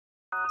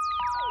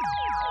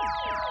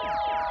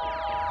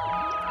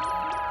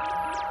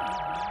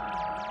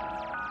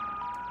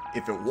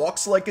If it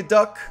walks like a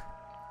duck,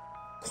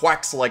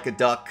 quacks like a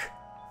duck,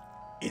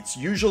 it's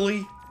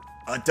usually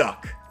a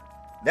duck.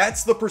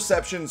 That's the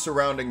perception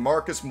surrounding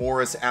Marcus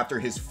Morris after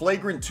his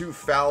flagrant 2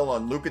 foul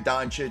on Luka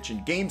Doncic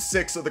in Game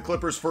 6 of the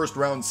Clippers' first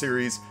round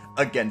series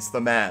against the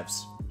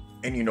Mavs.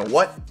 And you know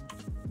what?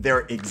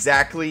 They're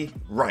exactly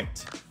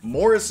right.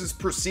 Morris is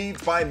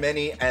perceived by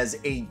many as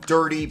a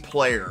dirty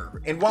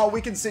player. And while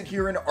we can sit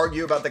here and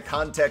argue about the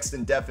context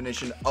and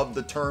definition of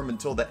the term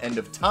until the end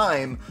of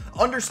time,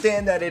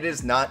 understand that it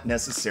is not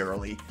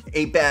necessarily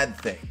a bad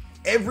thing.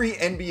 Every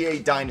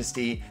NBA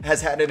dynasty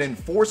has had an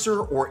enforcer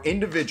or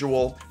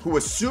individual who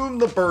assumed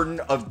the burden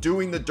of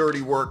doing the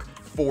dirty work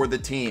for the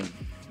team.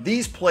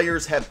 These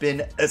players have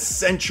been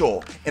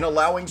essential in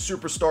allowing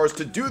superstars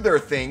to do their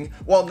thing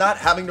while not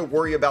having to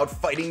worry about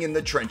fighting in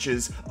the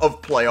trenches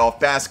of playoff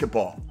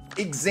basketball.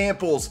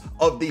 Examples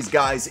of these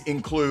guys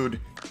include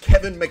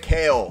Kevin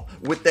McHale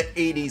with the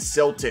 80s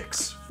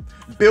Celtics,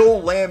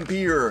 Bill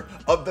Laimbeer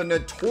of the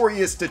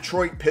notorious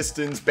Detroit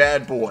Pistons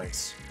Bad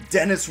Boys,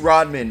 Dennis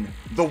Rodman,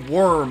 the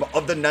Worm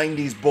of the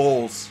 90s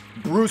Bulls,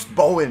 Bruce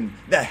Bowen,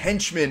 the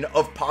henchman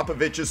of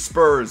Popovich's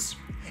Spurs,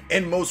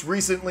 and most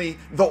recently,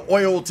 the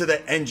oil to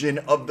the engine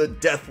of the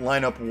Death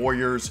Lineup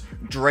Warriors,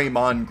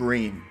 Draymond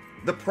Green.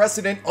 The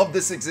precedent of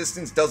this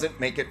existence doesn't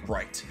make it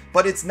right,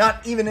 but it's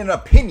not even an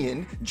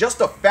opinion,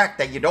 just a fact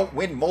that you don't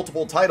win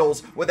multiple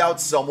titles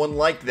without someone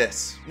like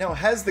this. Now,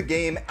 has the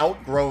game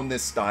outgrown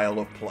this style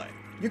of play?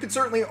 You could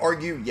certainly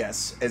argue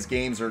yes, as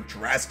games are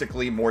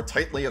drastically more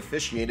tightly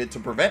officiated to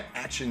prevent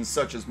actions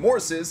such as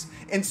Morris's,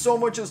 and so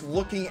much as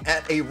looking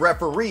at a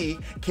referee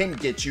can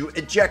get you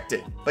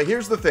ejected. But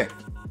here's the thing.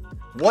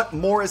 What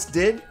Morris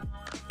did,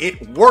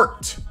 it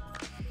worked.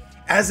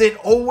 As it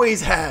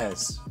always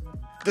has.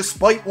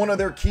 Despite one of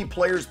their key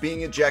players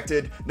being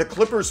ejected, the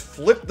Clippers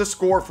flipped the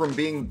score from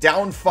being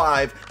down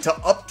 5 to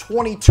up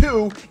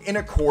 22 in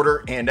a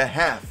quarter and a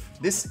half.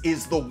 This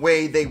is the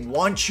way they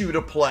want you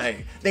to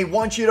play. They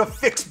want you to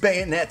fix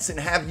bayonets and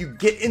have you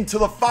get into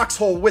the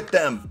foxhole with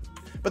them.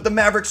 But the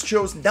Mavericks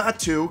chose not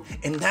to,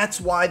 and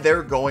that's why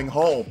they're going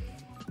home.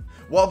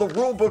 While the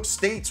rulebook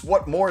states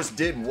what Morris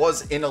did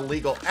was an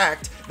illegal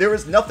act, there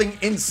is nothing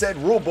in said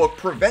rulebook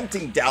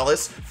preventing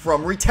Dallas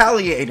from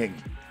retaliating.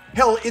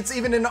 Hell, it's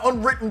even an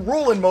unwritten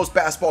rule in most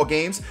basketball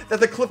games that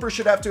the Clippers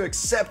should have to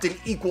accept an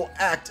equal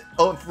act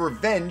of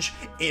revenge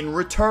in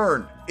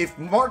return. If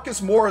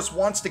Marcus Morris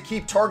wants to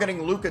keep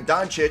targeting Luka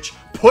Doncic,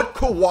 put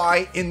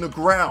Kawhi in the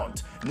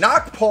ground.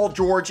 Knock Paul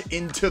George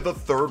into the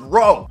 3rd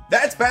row.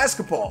 That's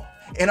basketball.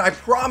 And I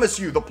promise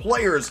you, the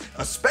players,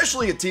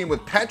 especially a team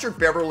with Patrick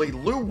Beverley,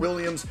 Lou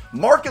Williams,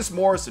 Marcus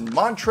Morris, and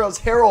Montrezl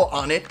Harrell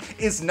on it,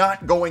 is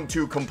not going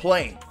to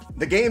complain.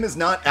 The game has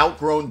not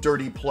outgrown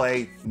dirty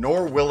play,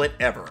 nor will it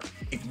ever.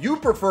 If you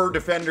prefer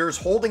defenders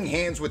holding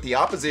hands with the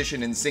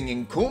opposition and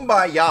singing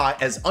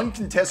Kumbaya as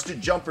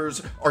uncontested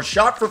jumpers are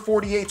shot for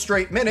 48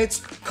 straight minutes,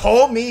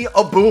 call me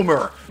a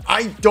boomer.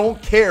 I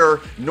don't care,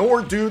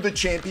 nor do the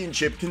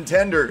championship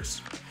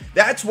contenders.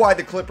 That's why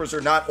the Clippers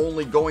are not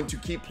only going to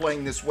keep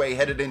playing this way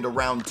headed into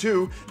round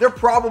 2, they're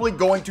probably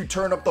going to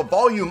turn up the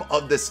volume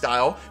of this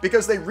style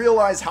because they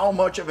realize how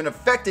much of an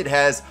effect it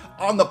has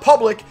on the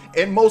public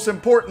and, most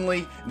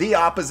importantly, the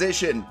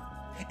opposition.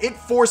 It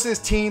forces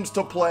teams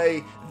to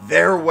play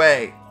their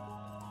way.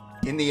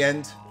 In the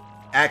end,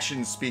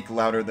 actions speak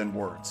louder than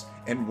words.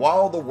 And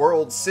while the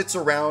world sits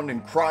around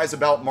and cries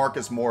about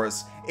Marcus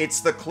Morris,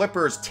 it's the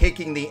Clippers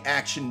taking the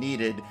action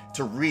needed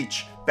to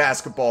reach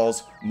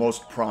basketball's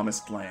most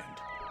promised land.